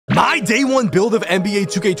My day one build of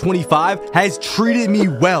NBA 2K25 has treated me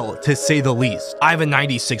well, to say the least. I have a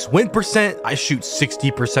 96 win percent, I shoot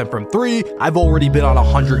 60% from 3, I've already been on a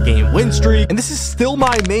 100-game win streak, and this is still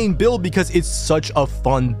my main build because it's such a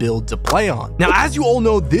fun build to play on. Now, as you all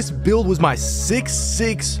know, this build was my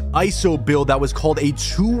 6'6" ISO build that was called a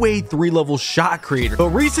two-way 3-level shot creator. But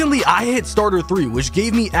recently, I hit starter 3, which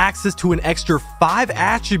gave me access to an extra 5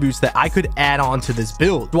 attributes that I could add on to this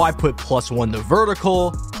build. So I put +1 to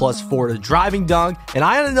vertical, +4 to driving dunk, and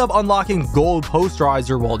I ended up unlocking gold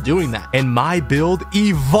posterizer while doing that. And my build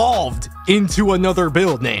evolved into another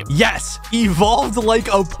build name. Yes, evolved like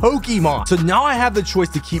a Pokemon. So now I have the choice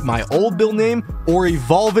to keep my old build name or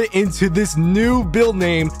evolve it into this new build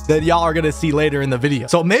name that y'all are gonna see later in the video.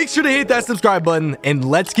 So make sure to hit that subscribe button and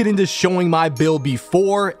let's get into showing my build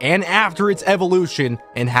before and after its evolution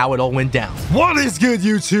and how it all went down. What is good,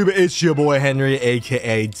 YouTube? It's your boy Henry,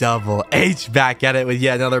 aka DoubleH, back at it with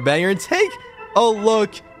yet another banger. And take a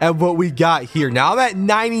look at what we got here. Now I'm at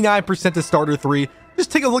 99% to starter 3. Just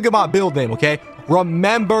take a look at my build name, okay?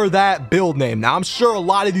 Remember that build name. Now, I'm sure a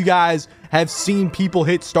lot of you guys have seen people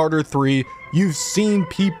hit starter 3. You've seen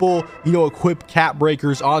people, you know, equip cap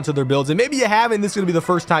breakers onto their builds. And maybe you haven't. This is going to be the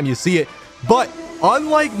first time you see it. But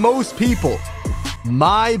unlike most people,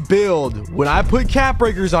 my build, when I put cap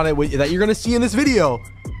breakers on it that you're going to see in this video,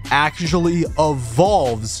 actually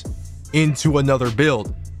evolves into another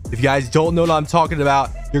build. If you guys don't know what I'm talking about,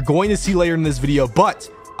 you're going to see later in this video. But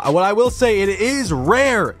what I will say, it is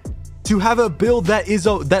rare to have a build that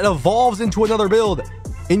evolves into another build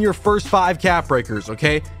in your first 5 cap breakers.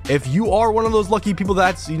 Okay, if you are one of those lucky people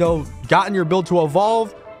that's, you know, gotten your build to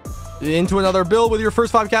evolve into another build with your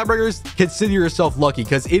first 5 cap breakers, consider yourself lucky,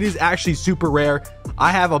 because it is actually super rare. I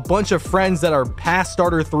have a bunch of friends that are past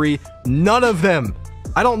starter 3. None of them,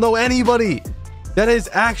 I don't know anybody that has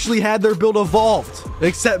actually had their build evolved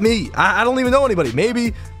except me. I don't even know anybody.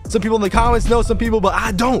 Maybe some people in the comments know some people, but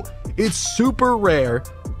I don't. It's super rare.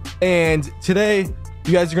 And today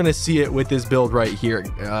you guys are going to see it with this build right here.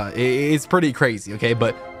 It's pretty crazy. Okay,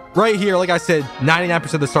 but right here, like I said,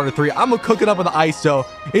 99% of the starter 3. I'm gonna cook it up with the ISO.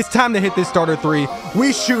 It's time to hit this starter 3.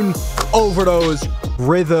 We shooting overdose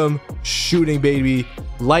rhythm shooting, baby.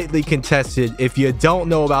 Lightly contested. If you don't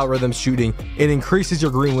know about rhythm shooting, it increases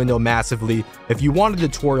your green window massively. If you want a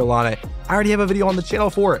tutorial on it, I already have a video on the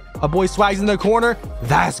channel for it. A boy Swags in the corner,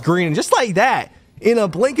 that's green. And just like that, in a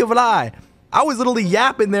blink of an eye, I was literally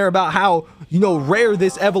yapping there about how, you know, rare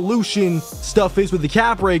this evolution stuff is with the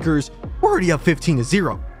cap breakers. We're already up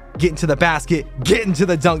 15-0. Getting to the basket, getting to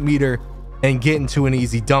the dunk meter, and getting to an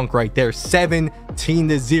easy dunk right there.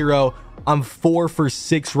 17-0. I'm 4 for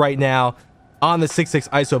 6 right now on the 6'6"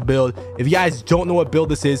 ISO build. If you guys don't know what build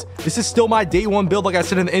this is still my day one build, like I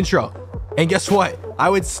said in the intro. And guess what? I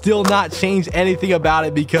would still not change anything about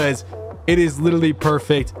it because it is literally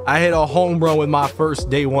perfect. I hit a home run with my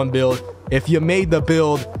first day one build. If you made the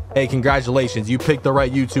build, hey, congratulations. You picked the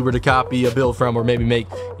right YouTuber to copy a build from, or maybe make,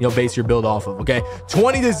 you know, base your build off of, okay?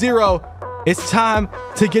 20-0. It's time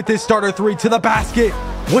to get this starter 3 to the basket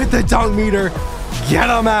with the dunk meter. Get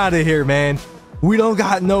them out of here, man. We don't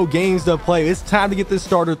got no games to play. It's time to get this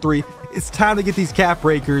starter 3. It's time to get these cap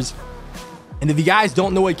breakers. And if you guys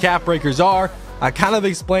don't know what cap breakers are, I kind of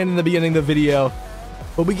explained in the beginning of the video,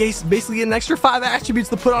 but we basically get an extra 5 attributes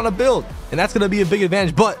to put on a build, and that's going to be a big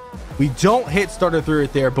advantage. But we don't hit starter 3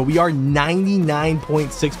 right there, but we are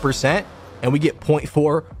 99.6%, and we get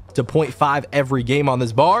 0.4 to 0.5 every game on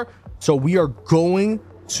this bar. So we are going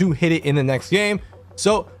to hit it in the next game.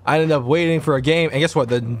 So I ended up waiting for a game, and guess what?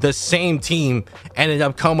 The same team ended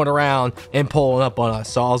up coming around and pulling up on us.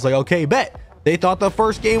 So I was like, okay, bet. They thought the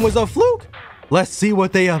first game was a fluke. Let's see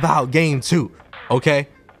what they about game 2. Okay,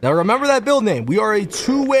 now remember that build name. We are a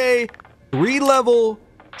two-way 3-level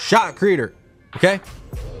shot creator. Okay,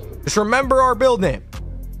 just remember our build name.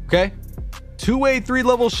 Okay, two-way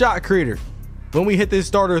 3-level shot creator. When we hit this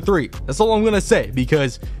starter 3, that's all I'm gonna say,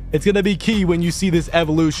 because it's gonna be key when you see this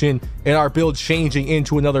evolution and our build changing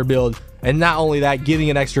into another build. And not only that, getting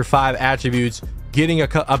an extra 5 attributes, getting an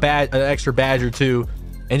extra badge or 2,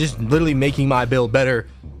 and just literally making my build better.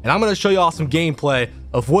 And I'm gonna show y'all some gameplay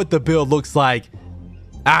of what the build looks like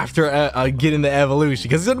after getting the evolution,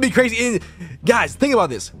 because it's gonna be crazy. And guys, think about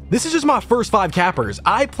this. This is just my first 5 cappers.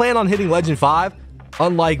 I plan on hitting Legend 5,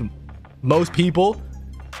 unlike most people.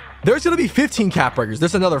 There's gonna be 15 cap breakers.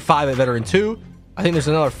 There's another 5 at Veteran 2. I think there's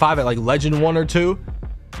another 5 at like Legend 1 or 2.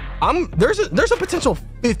 There's a potential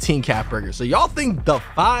 15 cap breakers. So y'all think the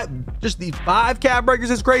 5 cap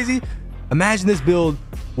breakers is crazy? Imagine this build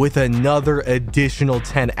with another additional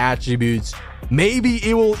 10 attributes. Maybe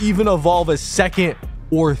it will even evolve a second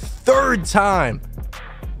or third time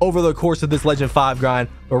over the course of this Legend 5 grind.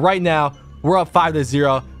 But right now, we're up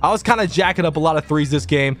 5-0. I was kind of jacking up a lot of threes this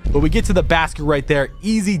game, but we get to the basket right there.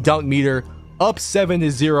 Easy dunk meter, up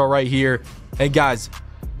 7-0 right here. And guys,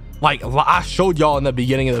 like I showed y'all in the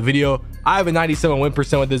beginning of the video, I have a 97 win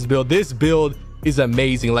percent with this build. This build is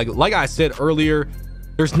amazing. Like I said earlier,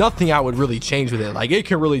 there's nothing I would really change with it. Like, it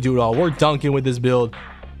can really do it all. We're dunking with this build.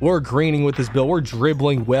 We're greening with this build. We're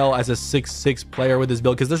dribbling well as a 6'6" player with this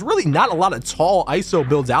build, because there's really not a lot of tall ISO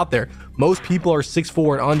builds out there. Most people are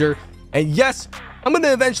 6'4" and under. And yes, I'm going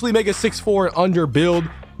to eventually make a 6'4" and under build,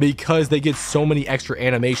 because they get so many extra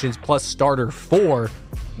animations. Plus starter 4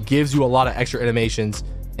 gives you a lot of extra animations.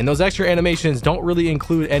 And those extra animations don't really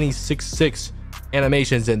include any 6'6"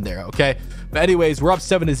 animations in there, okay? But anyways, we're up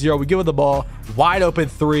 7-0. We give it the ball, wide open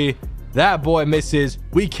 3. That boy misses.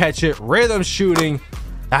 We catch it, rhythm shooting.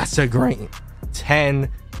 That's a great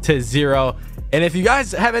 10-0. And if you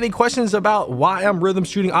guys have any questions about why I'm rhythm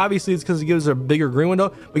shooting, obviously it's because it gives a bigger green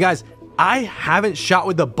window. But guys, I haven't shot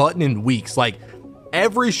with the button in weeks. Like,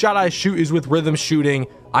 every shot I shoot is with rhythm shooting.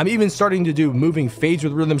 I'm even starting to do moving fades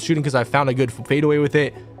with rhythm shooting because I found a good fadeaway with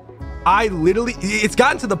it. I literally, it's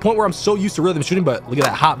gotten to the point where I'm so used to rhythm shooting. But look at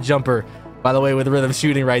that hop jumper, by the way, with rhythm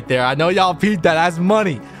shooting right there. I know y'all peeped that. That's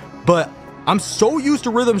money. But I'm so used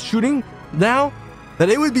to rhythm shooting now that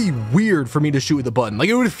it would be weird for me to shoot with the button. Like,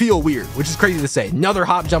 it would feel weird, which is crazy to say. Another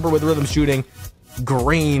hop jumper with rhythm shooting.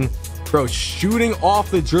 Green. Bro, shooting off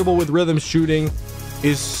the dribble with rhythm shooting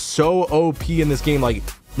is so OP in this game. Like,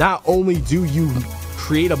 not only do you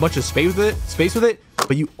create a bunch of space with it,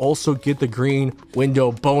 but you also get the green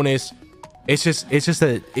window bonus. It's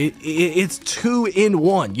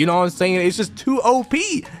 2-in-1. You know what I'm saying? It's just too OP.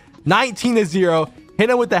 19-0. Hit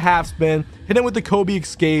him with the half spin. Hit him with the Kobe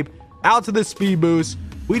escape. Out to the speed boost.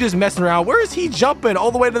 We just messing around. Where is he jumping? All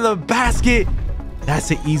the way to the basket. That's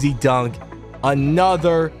an easy dunk.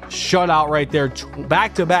 Another shutout right there.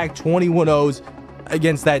 Back-to-back 21-0s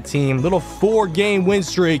against that team. Little 4-game win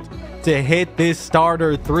streak to hit this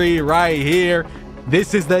starter 3 right here.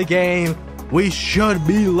 This is the game we should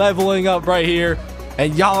be leveling up right here.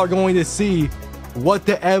 And y'all are going to see what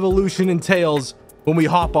the evolution entails when we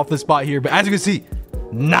hop off the spot here. But as you can see,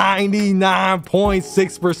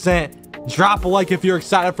 99.6%. Drop a like if you're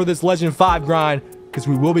excited for this Legend 5 grind, because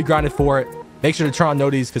we will be grinding for it. Make sure to turn on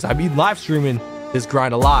noties, because I be live streaming this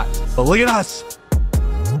grind a lot. But look at us.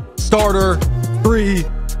 Starter 3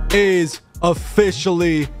 is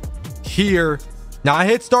officially here. Now, I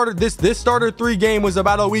hit starter, this starter 3 game was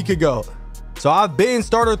about a week ago. So I've been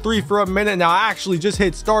starter 3 for a minute now. I actually just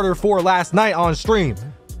hit starter 4 last night on stream.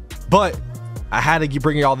 But I had to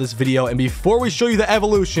bring y'all this video. And before we show you the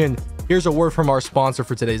evolution, here's a word from our sponsor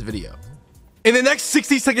for today's video. In the next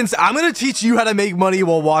 60 seconds, I'm going to teach you how to make money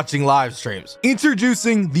while watching live streams.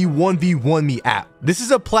 Introducing the 1v1me app. This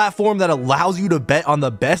is a platform that allows you to bet on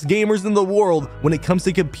the best gamers in the world when it comes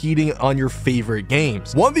to competing on your favorite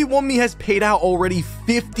games. 1v1me has paid out already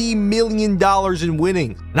 $50 million in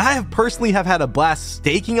winnings, and I have personally had a blast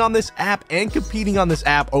staking on this app and competing on this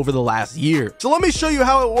app over the last year. So let me show you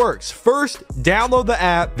how it works. First, download the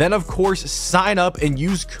app, then of course sign up and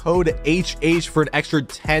use code HH for an extra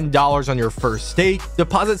 $10 on your first stake.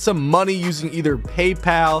 Deposit some money using either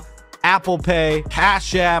PayPal, Apple Pay,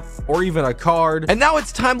 Cash App, or even a card. And now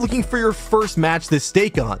it's time looking for your first match to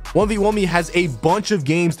stake on. 1v1me has a bunch of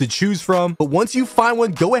games to choose from, but once you find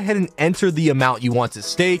one, go ahead and enter the amount you want to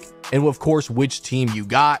stake, and of course which team you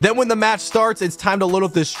got. Then when the match starts, it's time to load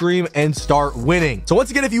up the stream and start winning. So once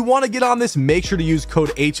again, if you want to get on this, make sure to use code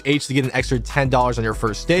HH to get an extra $10 on your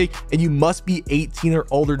first stake, and you must be 18 or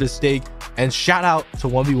older to stake. And shout out to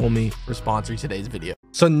 1v1me for sponsoring today's video.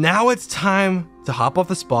 So now it's time to hop off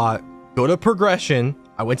the spot, go to progression.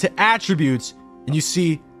 I went to attributes, and you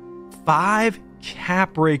see 5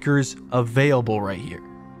 cap breakers available right here.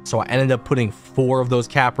 So I ended up putting 4 of those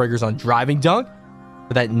cap breakers on driving dunk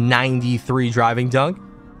for that 93 driving dunk.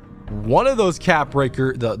 One of those cap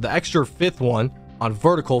breaker, the extra 5th one on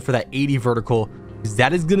vertical for that 80 vertical, because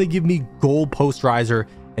that is going to give me gold posterizer.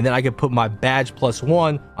 And then I could put my badge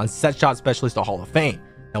 +1 on set shot specialist to Hall of Fame.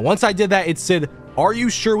 Now, once I did that, it said, are you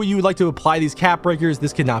sure you would like to apply these cap breakers?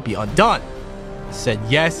 This cannot be undone. I said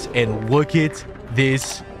yes, and look at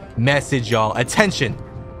this message, y'all. Attention.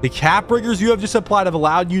 The cap breakers you have just applied have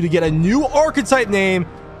allowed you to get a new archetype name.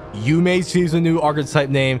 You may choose a new archetype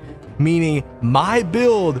name, meaning my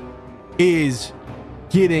build is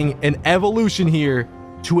getting an evolution here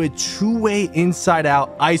to a 2-way inside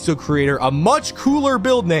out ISO creator, a much cooler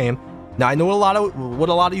build name. Now, I know what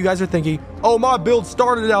a lot of you guys are thinking. Oh, my build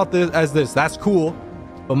started out as this. That's cool.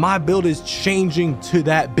 But my build is changing to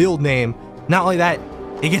that build name. Not only that,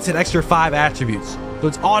 it gets an extra 5 attributes. So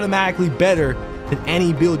it's automatically better than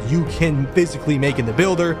any build you can physically make in the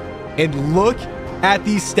builder. And look at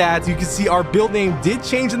these stats. You can see our build name did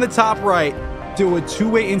change in the top right to a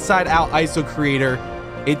two-way inside out ISO creator.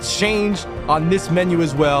 It changed on this menu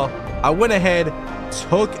as well. I went ahead,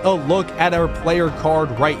 took a look at our player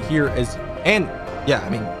card right here and yeah, I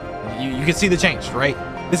mean, you can see the change, right?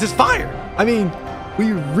 This is fire. I mean,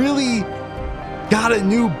 we really got a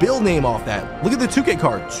new build name off that. Look at the 2K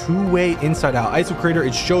card, two-way inside out ISO creator.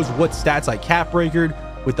 It shows what stats I cap breakered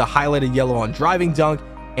with the highlighted yellow on driving dunk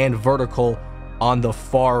and vertical on the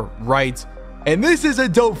far right. And this is a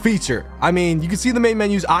dope feature. I mean, you can see the main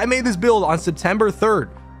menus. I made this build on September 3rd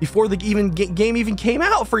before the game even came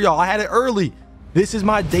out for y'all. I had it early. This is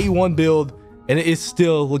my day one build, and it is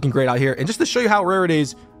still looking great out here. And just to show you how rare it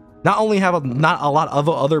is, not only have not a lot of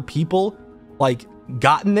other people like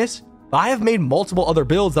gotten this, but I have made multiple other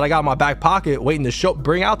builds that I got in my back pocket waiting to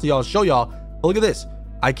bring out to y'all, show y'all. But look at this.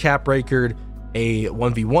 I cap breakered a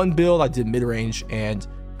 1v1 build. I did mid-range and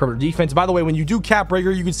perimeter defense. By the way, when you do cap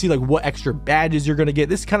breaker, you can see like what extra badges you're going to get.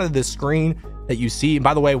 This is kind of the screen that you see. And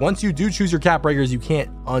by the way, once you do choose your cap breakers, you can't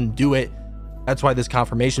undo it. That's why this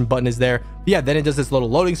confirmation button is there. But yeah, then it does this little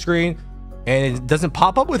loading screen and it doesn't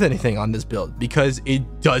pop up with anything on this build because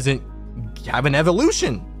it doesn't have an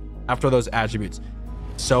evolution after those attributes.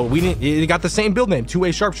 So it got the same build name,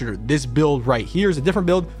 two-way sharpshooter. This build right here is a different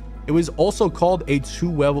build. It was also called a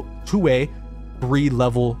two-way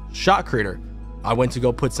 3-level shot creator. I went to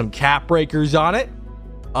go put some cap breakers on it,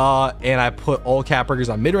 and I put all cap breakers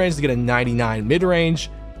on mid-range to get a 99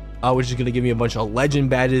 mid-range, which is going to give me a bunch of legend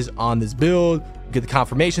badges on this build, get the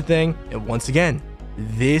confirmation thing. And once again,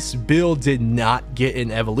 this build did not get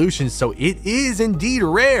an evolution, so it is indeed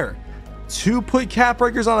rare to put cap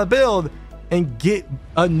breakers on a build and get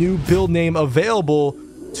a new build name available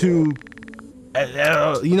to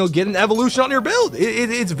you know, get an evolution on your build.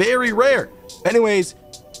 It's very rare. Anyways,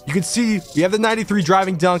 you can see we have the 93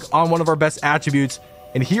 driving dunk on one of our best attributes,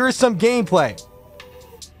 and here is some gameplay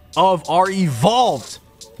of our evolved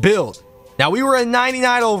build. Now we were at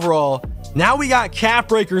 99 overall. Now we got cap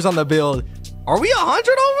breakers on the build. Are we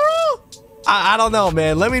 100 overall? I don't know,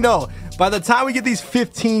 man. Let me know. By the time we get these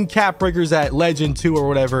 15 cap breakers at Legend 2 or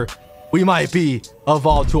whatever, we might be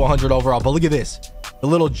evolved to 100 overall. But look at this. The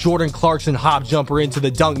little Jordan Clarkson hop jumper into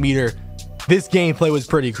the dunk meter. This gameplay was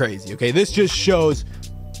pretty crazy, okay? This just shows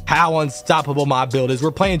how unstoppable my build is.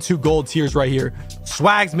 We're playing 2 gold tiers right here.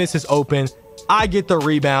 Swags misses open. I get the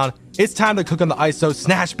rebound. It's time to cook on the ISO.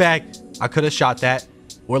 Snatch back. I could have shot that.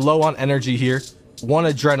 We're low on energy here. 1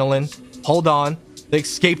 adrenaline. Hold on. They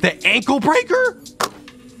escape the ankle breaker.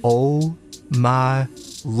 Oh my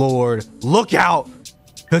Lord. Look out.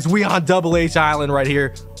 Because we on DoubleH Island right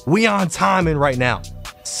here. We on timing right now.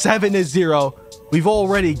 7-0. We've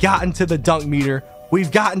already gotten to the dunk meter.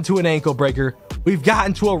 We've gotten to an ankle breaker. We've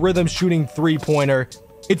gotten to a rhythm shooting 3-pointer.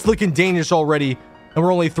 It's looking dangerous already, and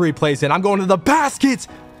we're only 3 plays in. I'm going to the basket,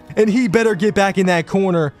 and he better get back in that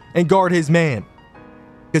corner and guard his man.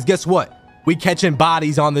 Because guess what? We catching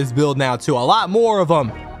bodies on this build now too. A lot more of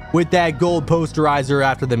them with that gold posterizer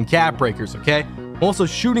after them cap breakers, okay? Also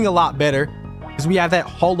shooting a lot better because we have that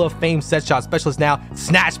Hall of Fame set shot specialist now.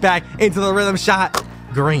 Snatch back into the rhythm shot.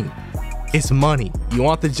 Green. It's money. You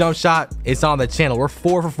want the jump shot? It's on the channel. We're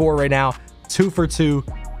 4 for 4 right now. 2 for 2.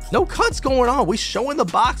 No cuts going on. We showing the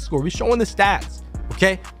box score. We showing the stats.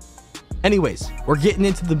 Okay. Anyways, we're getting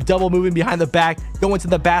into the double moving behind the back, going to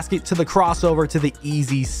the basket, to the crossover, to the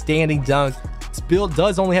easy standing dunk. This build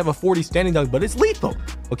does only have a 40 standing dunk, but it's lethal.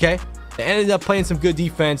 Okay. They ended up playing some good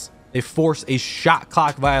defense. They forced a shot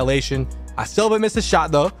clock violation. I still haven't missed a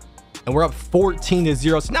shot though, and we're up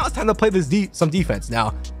 14-0. So now it's time to play this some defense.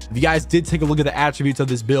 Now, if you guys did take a look at the attributes of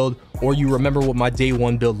this build, or you remember what my day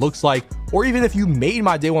one build looks like, or even if you made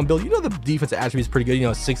my day one build, you know the defensive attributes pretty good. You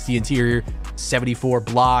know, 60 interior, 74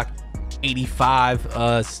 block,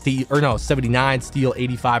 85 steal, or no, 79 steal,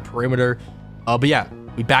 85 perimeter. But yeah,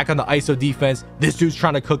 we back on the ISO defense. This dude's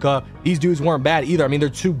trying to cook up. These dudes weren't bad either. I mean, they're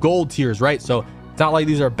 2 gold tiers, right? So it's not like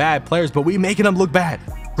these are bad players, but we making them look bad.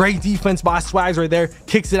 Great defense by Swags right there.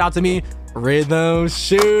 Kicks it out to me. Rhythm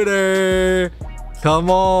shooter. Come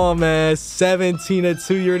on, man.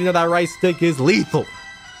 17-2. You already know that right stick is lethal.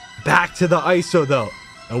 Back to the ISO, though.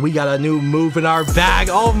 And we got a new move in our bag.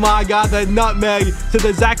 Oh, my God. That nutmeg to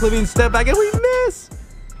the Zach LaVine step back. And we miss.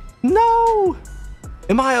 No.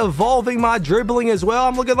 Am I evolving my dribbling as well?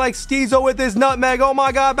 I'm looking like Steezo with this nutmeg. Oh,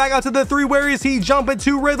 my God. Back out to the 3. Where is he? Jumping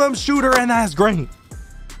to rhythm shooter. And that's great.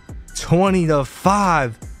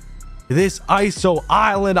 20-5. This ISO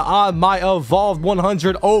Island on my evolved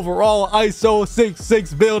 100 overall ISO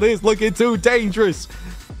 6-6 build is looking too dangerous.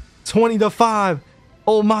 20-5.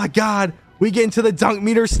 Oh my God. We get into the dunk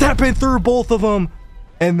meter, stepping through both of them.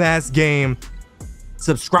 And that's game.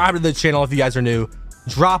 Subscribe to the channel if you guys are new.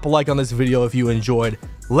 Drop a like on this video if you enjoyed.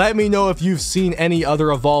 Let me know if you've seen any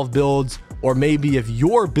other evolved builds, or maybe if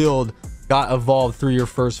your build got evolved through your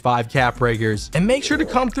first 5 cap breakers. And make sure to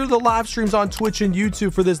come through the live streams on Twitch and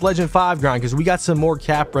YouTube for this Legend 5 grind, because we got some more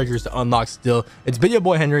cap breakers to unlock still. It's been your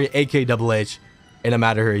boy Henry, aka DoubleH, and I'm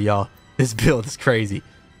out of here, y'all. This build is crazy.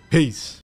 Peace.